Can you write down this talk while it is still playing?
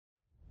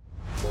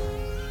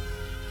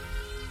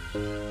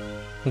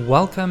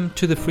Welcome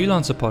to the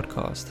Freelancer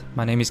Podcast.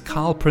 My name is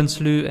Kyle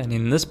Prinsloo, and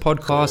in this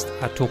podcast,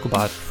 I talk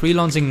about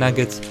freelancing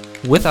nuggets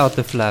without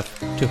the fluff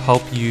to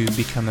help you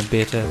become a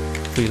better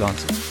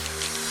freelancer.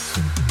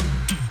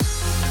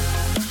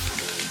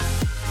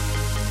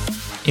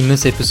 In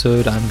this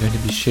episode, I'm going to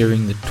be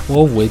sharing the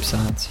 12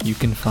 websites you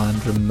can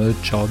find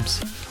remote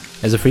jobs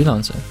as a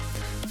freelancer.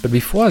 But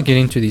before I get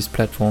into these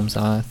platforms,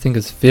 I think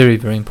it's very,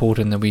 very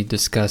important that we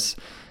discuss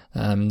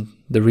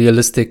the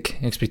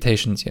realistic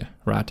expectations here,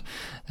 right?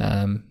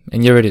 And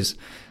here it is.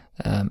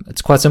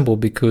 It's quite simple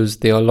because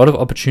there are a lot of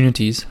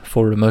opportunities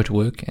for remote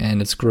work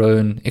and it's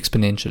grown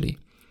exponentially.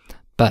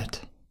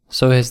 But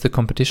so has the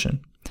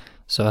competition.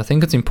 So I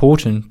think it's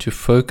important to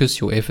focus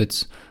your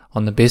efforts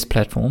on the best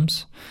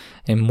platforms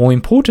and, more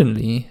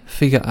importantly,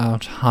 figure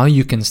out how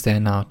you can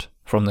stand out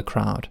from the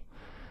crowd.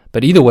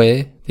 But either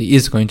way, there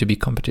is going to be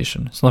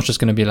competition. It's not just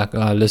going to be like,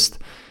 I list,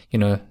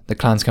 the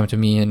clients come to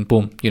me and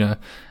boom,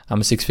 I'm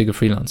a 6-figure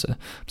freelancer.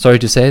 Sorry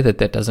to say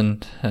that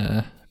doesn't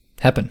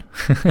happen.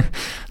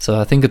 So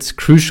I think it's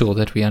crucial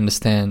that we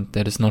understand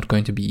that it's not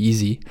going to be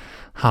easy.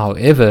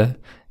 However,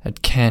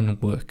 it can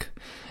work,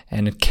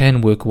 and it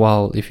can work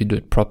well if you do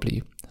it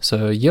properly.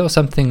 So here are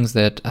some things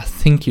that I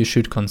think you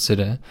should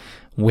consider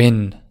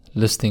when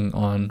listing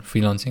on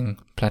freelancing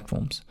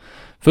platforms.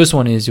 First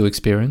one is your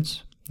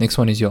experience. Next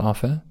one is your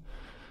offer.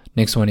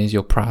 Next one is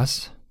your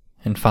price.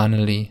 And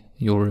finally,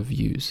 your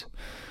reviews.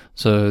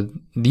 So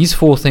these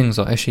 4 things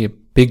are actually a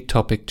big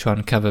topic to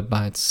uncover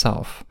by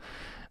itself.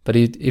 But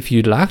if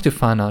you'd like to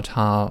find out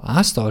how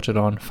I started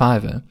on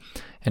Fiverr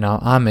and how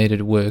I made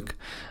it work,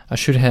 I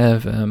should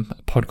have a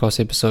podcast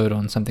episode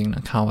on something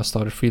like how I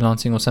started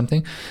freelancing or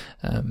something.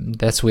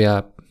 That's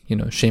where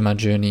I share my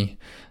journey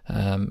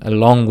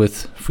along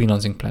with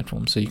freelancing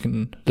platforms. So you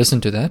can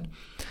listen to that.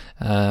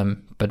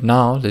 But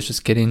now let's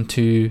just get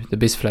into the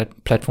best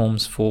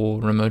platforms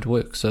for remote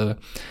work. So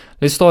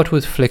let's start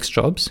with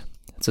FlexJobs.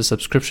 It's a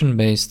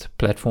subscription-based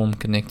platform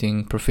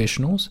connecting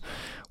professionals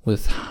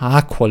with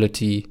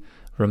high-quality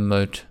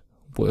remote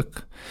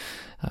work.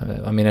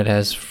 It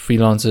has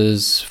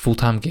freelancers,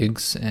 full-time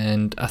gigs,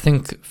 and I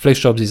think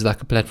FlexJobs is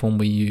like a platform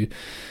where you,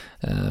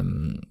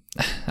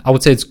 I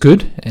would say it's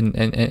good,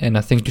 and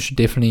I think you should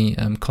definitely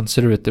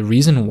consider it. The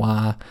reason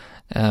why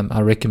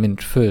I recommend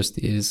it first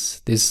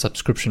is there's a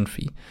subscription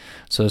fee.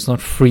 So it's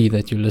not free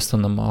that you list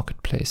on the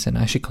marketplace, and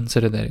I actually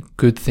consider that a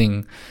good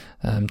thing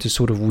to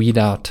sort of weed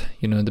out,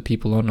 the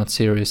people who are not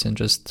serious and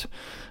just,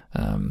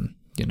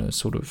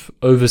 sort of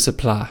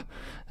oversupply,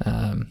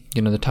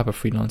 the type of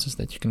freelancers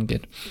that you can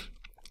get.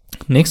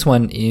 Next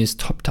one is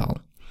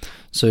TopTal.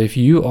 So if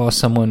you are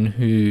someone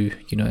who,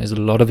 has a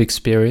lot of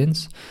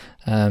experience,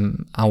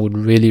 I would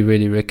really,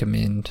 really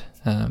recommend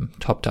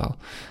TopTal.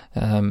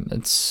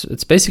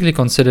 It's basically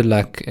considered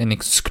like an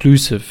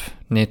exclusive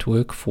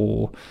network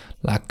for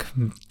like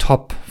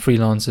top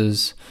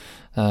freelancers,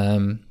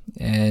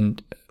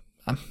 and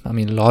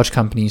large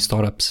companies,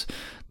 startups.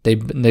 They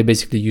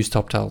basically use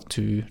TopTal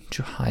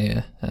to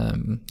hire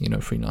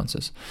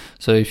freelancers.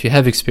 So if you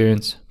have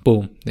experience,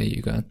 boom, there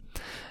you go.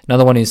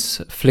 Another one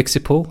is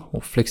Flexipal or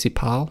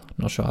Flexipal.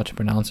 Not sure how to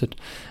pronounce it.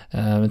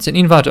 It's an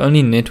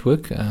invite-only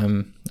network.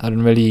 I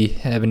don't really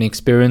have any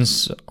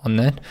experience on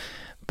that,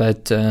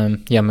 but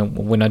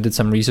when I did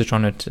some research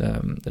on it,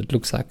 it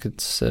looks like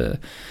it's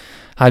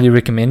highly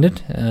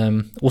recommended.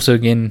 Also,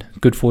 again,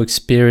 good for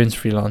experienced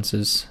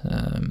freelancers.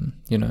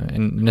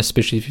 And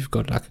especially if you've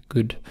got like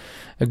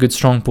a good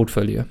strong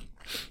portfolio.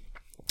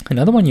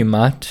 Another one you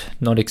might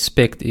not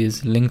expect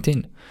is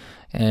LinkedIn.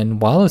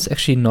 And while it's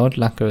actually not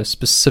like a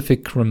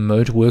specific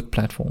remote work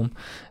platform,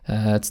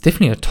 it's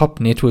definitely a top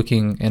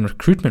networking and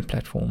recruitment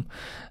platform.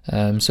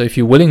 So if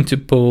you're willing to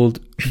build,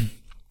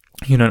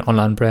 an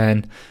online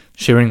brand,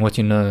 sharing what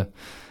you know,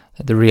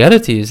 the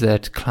reality is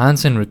that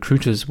clients and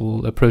recruiters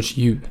will approach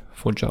you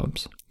for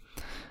jobs.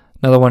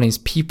 Another one is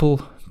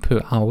People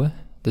Per Hour.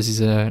 This is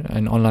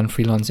an online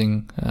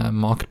freelancing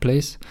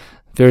marketplace,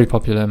 very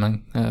popular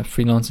among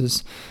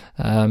freelancers.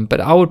 But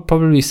I would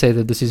probably say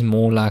that this is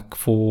more like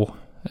for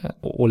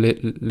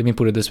let me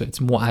put it this way, it's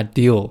more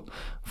ideal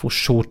for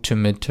short to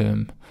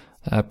mid-term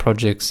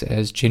projects,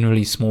 as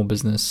generally small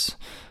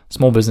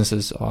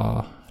businesses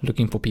are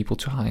looking for people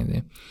to hire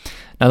there.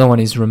 Another one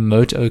is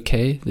Remote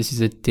OK. This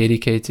is a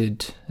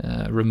dedicated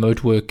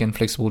remote work and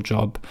flexible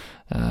job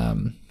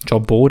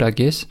board, I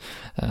guess,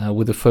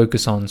 with a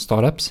focus on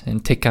startups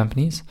and tech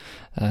companies.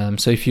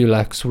 So if you're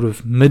like sort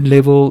of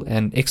mid-level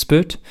and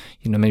expert,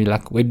 maybe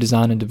like web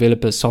designer,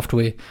 developer,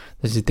 software,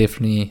 this is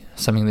definitely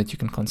something that you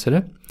can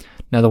consider.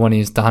 Another one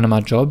is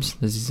Dynamite Jobs.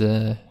 This is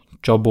a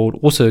job board,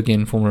 also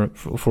again for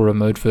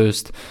remote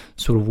first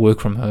sort of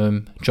work from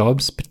home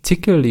jobs,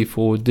 particularly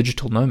for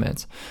digital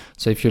nomads.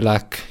 So if you're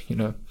like,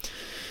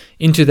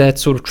 into that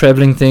sort of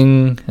traveling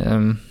thing,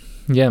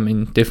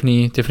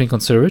 definitely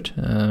consider it.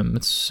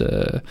 It's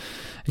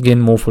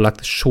again more for like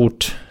the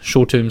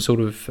short-term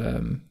sort of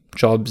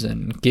jobs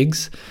and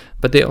gigs,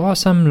 but there are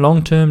some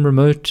long-term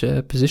remote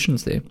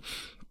positions there.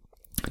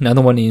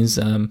 Another one is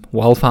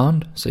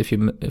Wellfound. So if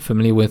you're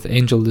familiar with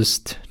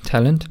AngelList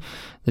Talent,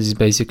 This is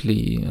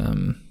basically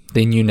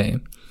their new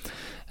name.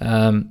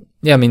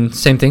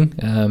 Same thing.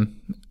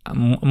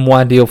 More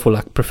ideal for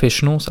like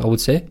professionals, I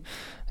would say,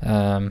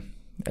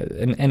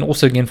 and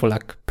also again for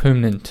like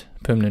permanent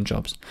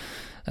jobs.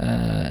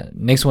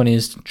 Next one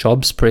is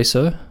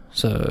Jobspresso.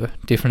 So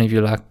definitely if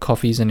you like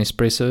coffees and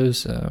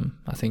espressos,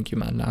 I think you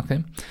might like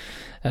them.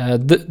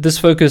 This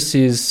focus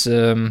is,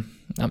 or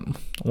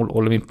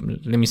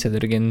let me say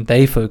that again.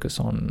 They focus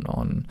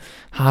on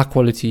high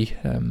quality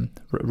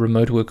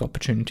remote work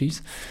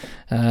opportunities.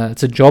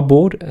 It's a job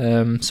board.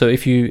 So I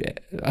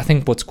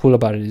think what's cool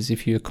about it is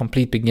if you're a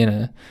complete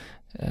beginner,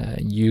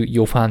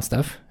 you'll find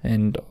stuff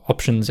and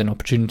options and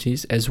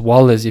opportunities, as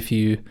well as if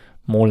you're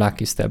more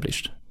like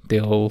established,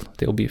 there'll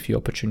be a few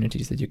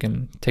opportunities that you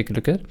can take a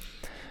look at.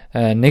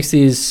 Next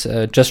is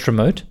Just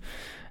Remote.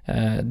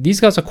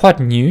 These guys are quite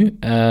new,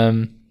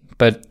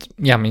 but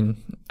yeah,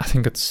 I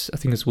think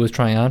it's worth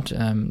trying out.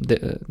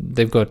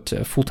 They've got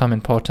full-time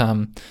and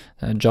part-time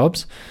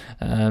jobs.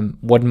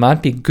 What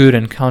might be good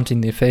and count in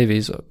their favor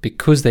is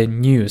because they're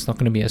new, it's not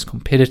going to be as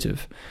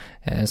competitive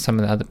as some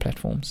of the other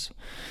platforms.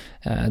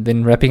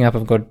 Then wrapping up,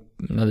 I've got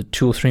another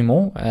 2 or 3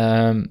 more.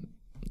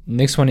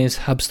 Next one is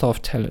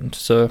Hubstaff Talent.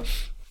 So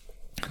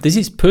this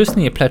is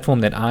personally a platform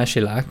that I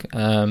actually like.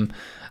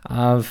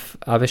 I've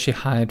actually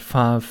hired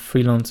 5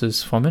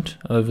 freelancers from it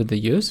over the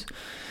years,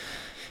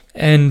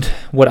 and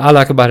what I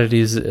like about it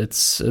is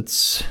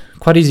it's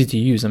quite easy to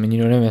use. You don't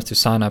even have to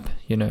sign up,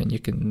 and you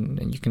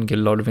can get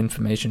a lot of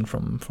information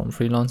from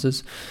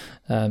freelancers.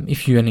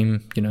 If you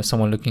and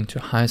someone looking to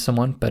hire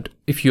someone, but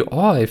if you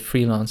are a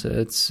freelancer,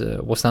 it's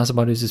what's nice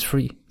about it is it's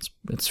free.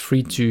 It's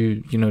free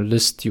to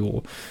list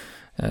your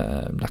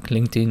like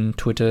LinkedIn,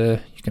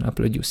 Twitter. You can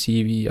upload your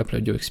CV,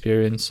 upload your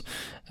experience.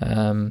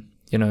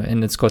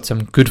 And it's got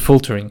some good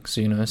filtering.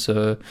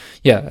 So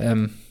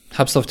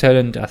Hubstaff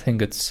Talent, I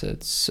think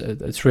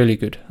it's really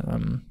good.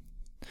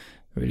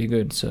 Really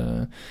good.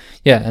 So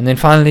and then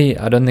finally,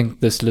 I don't think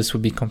this list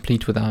would be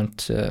complete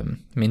without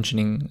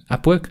mentioning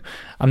Upwork.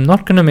 I'm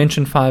not going to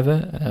mention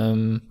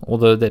Fiverr,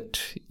 although that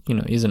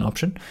is an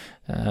option.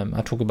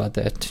 I talk about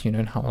that,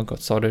 and how I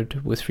got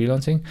started with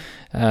freelancing.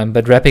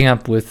 But wrapping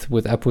up with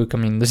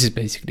Upwork, this is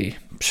basically,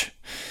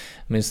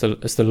 it's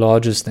the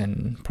largest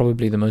and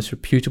probably the most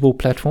reputable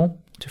platform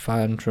to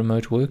find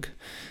remote work.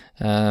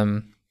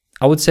 I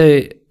would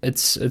say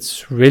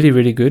it's really,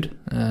 really good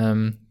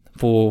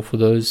for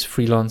those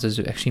freelancers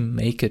who actually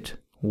make it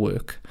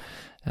work.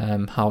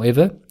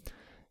 However,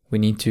 we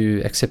need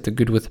to accept the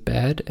good with the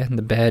bad, and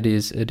the bad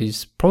is it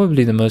is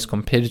probably the most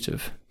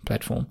competitive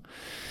platform.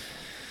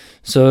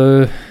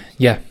 So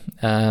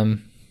I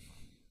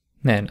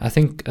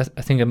think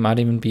it might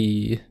even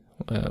be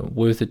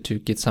worth it to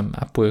get some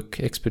Upwork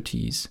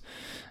expertise,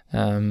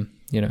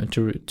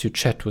 to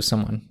chat with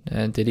someone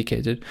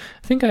dedicated.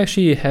 I think I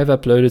actually have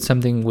uploaded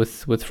something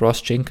with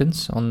Ross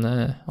Jenkins on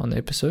the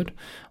episode,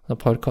 on the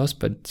podcast,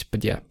 but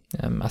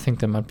I think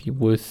that might be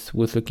worth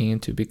looking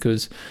into,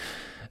 because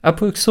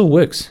Upwork still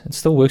works. It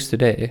still works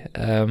today.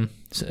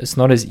 It's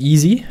not as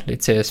easy,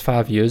 let's say, as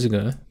 5 years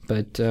ago,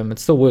 but it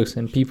still works.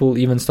 And people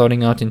even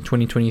starting out in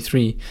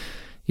 2023,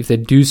 if they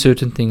do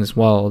certain things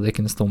well, they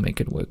can still make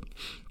it work.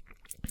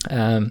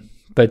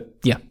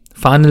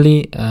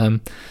 Finally,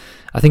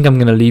 I think I'm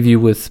going to leave you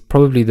with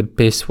probably the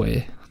best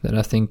way that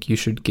I think you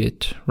should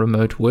get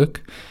remote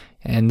work.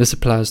 And this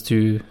applies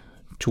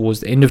towards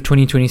the end of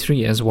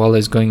 2023 as well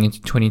as going into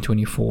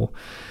 2024.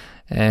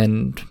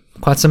 And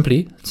quite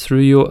simply, it's through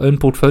your own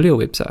portfolio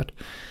website.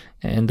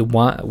 And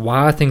why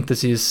I think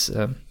this is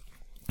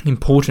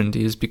important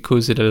is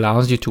because it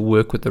allows you to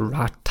work with the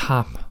right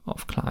type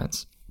of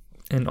clients.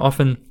 And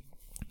often,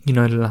 it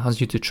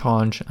allows you to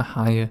charge a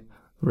higher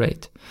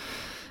rate.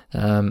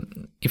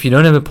 If you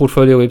don't have a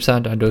portfolio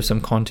website, I do some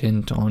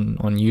content on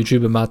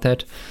YouTube about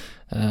that.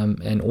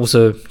 And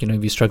also, if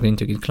you're struggling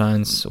to get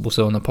clients,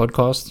 also on the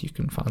podcast, you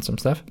can find some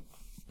stuff.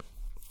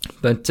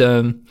 But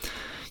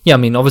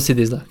obviously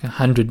there's like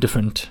 100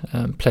 different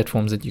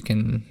platforms that you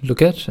can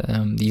look at.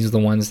 These are the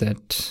ones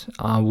that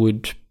I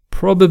would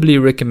probably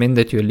recommend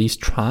that you at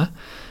least try.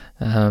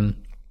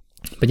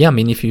 But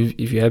if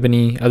you have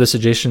any other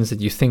suggestions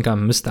that you think I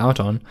missed out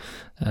on,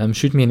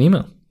 shoot me an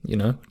email,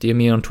 DM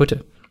me on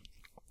Twitter.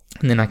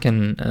 And then I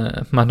can,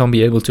 might not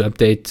be able to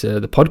update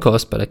the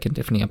podcast, but I can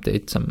definitely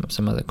update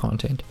some other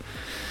content.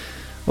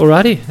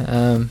 Alrighty,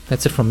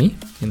 that's it from me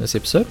in this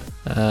episode.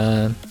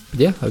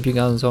 Hope you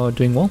guys are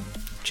doing well.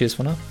 Cheers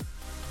for now.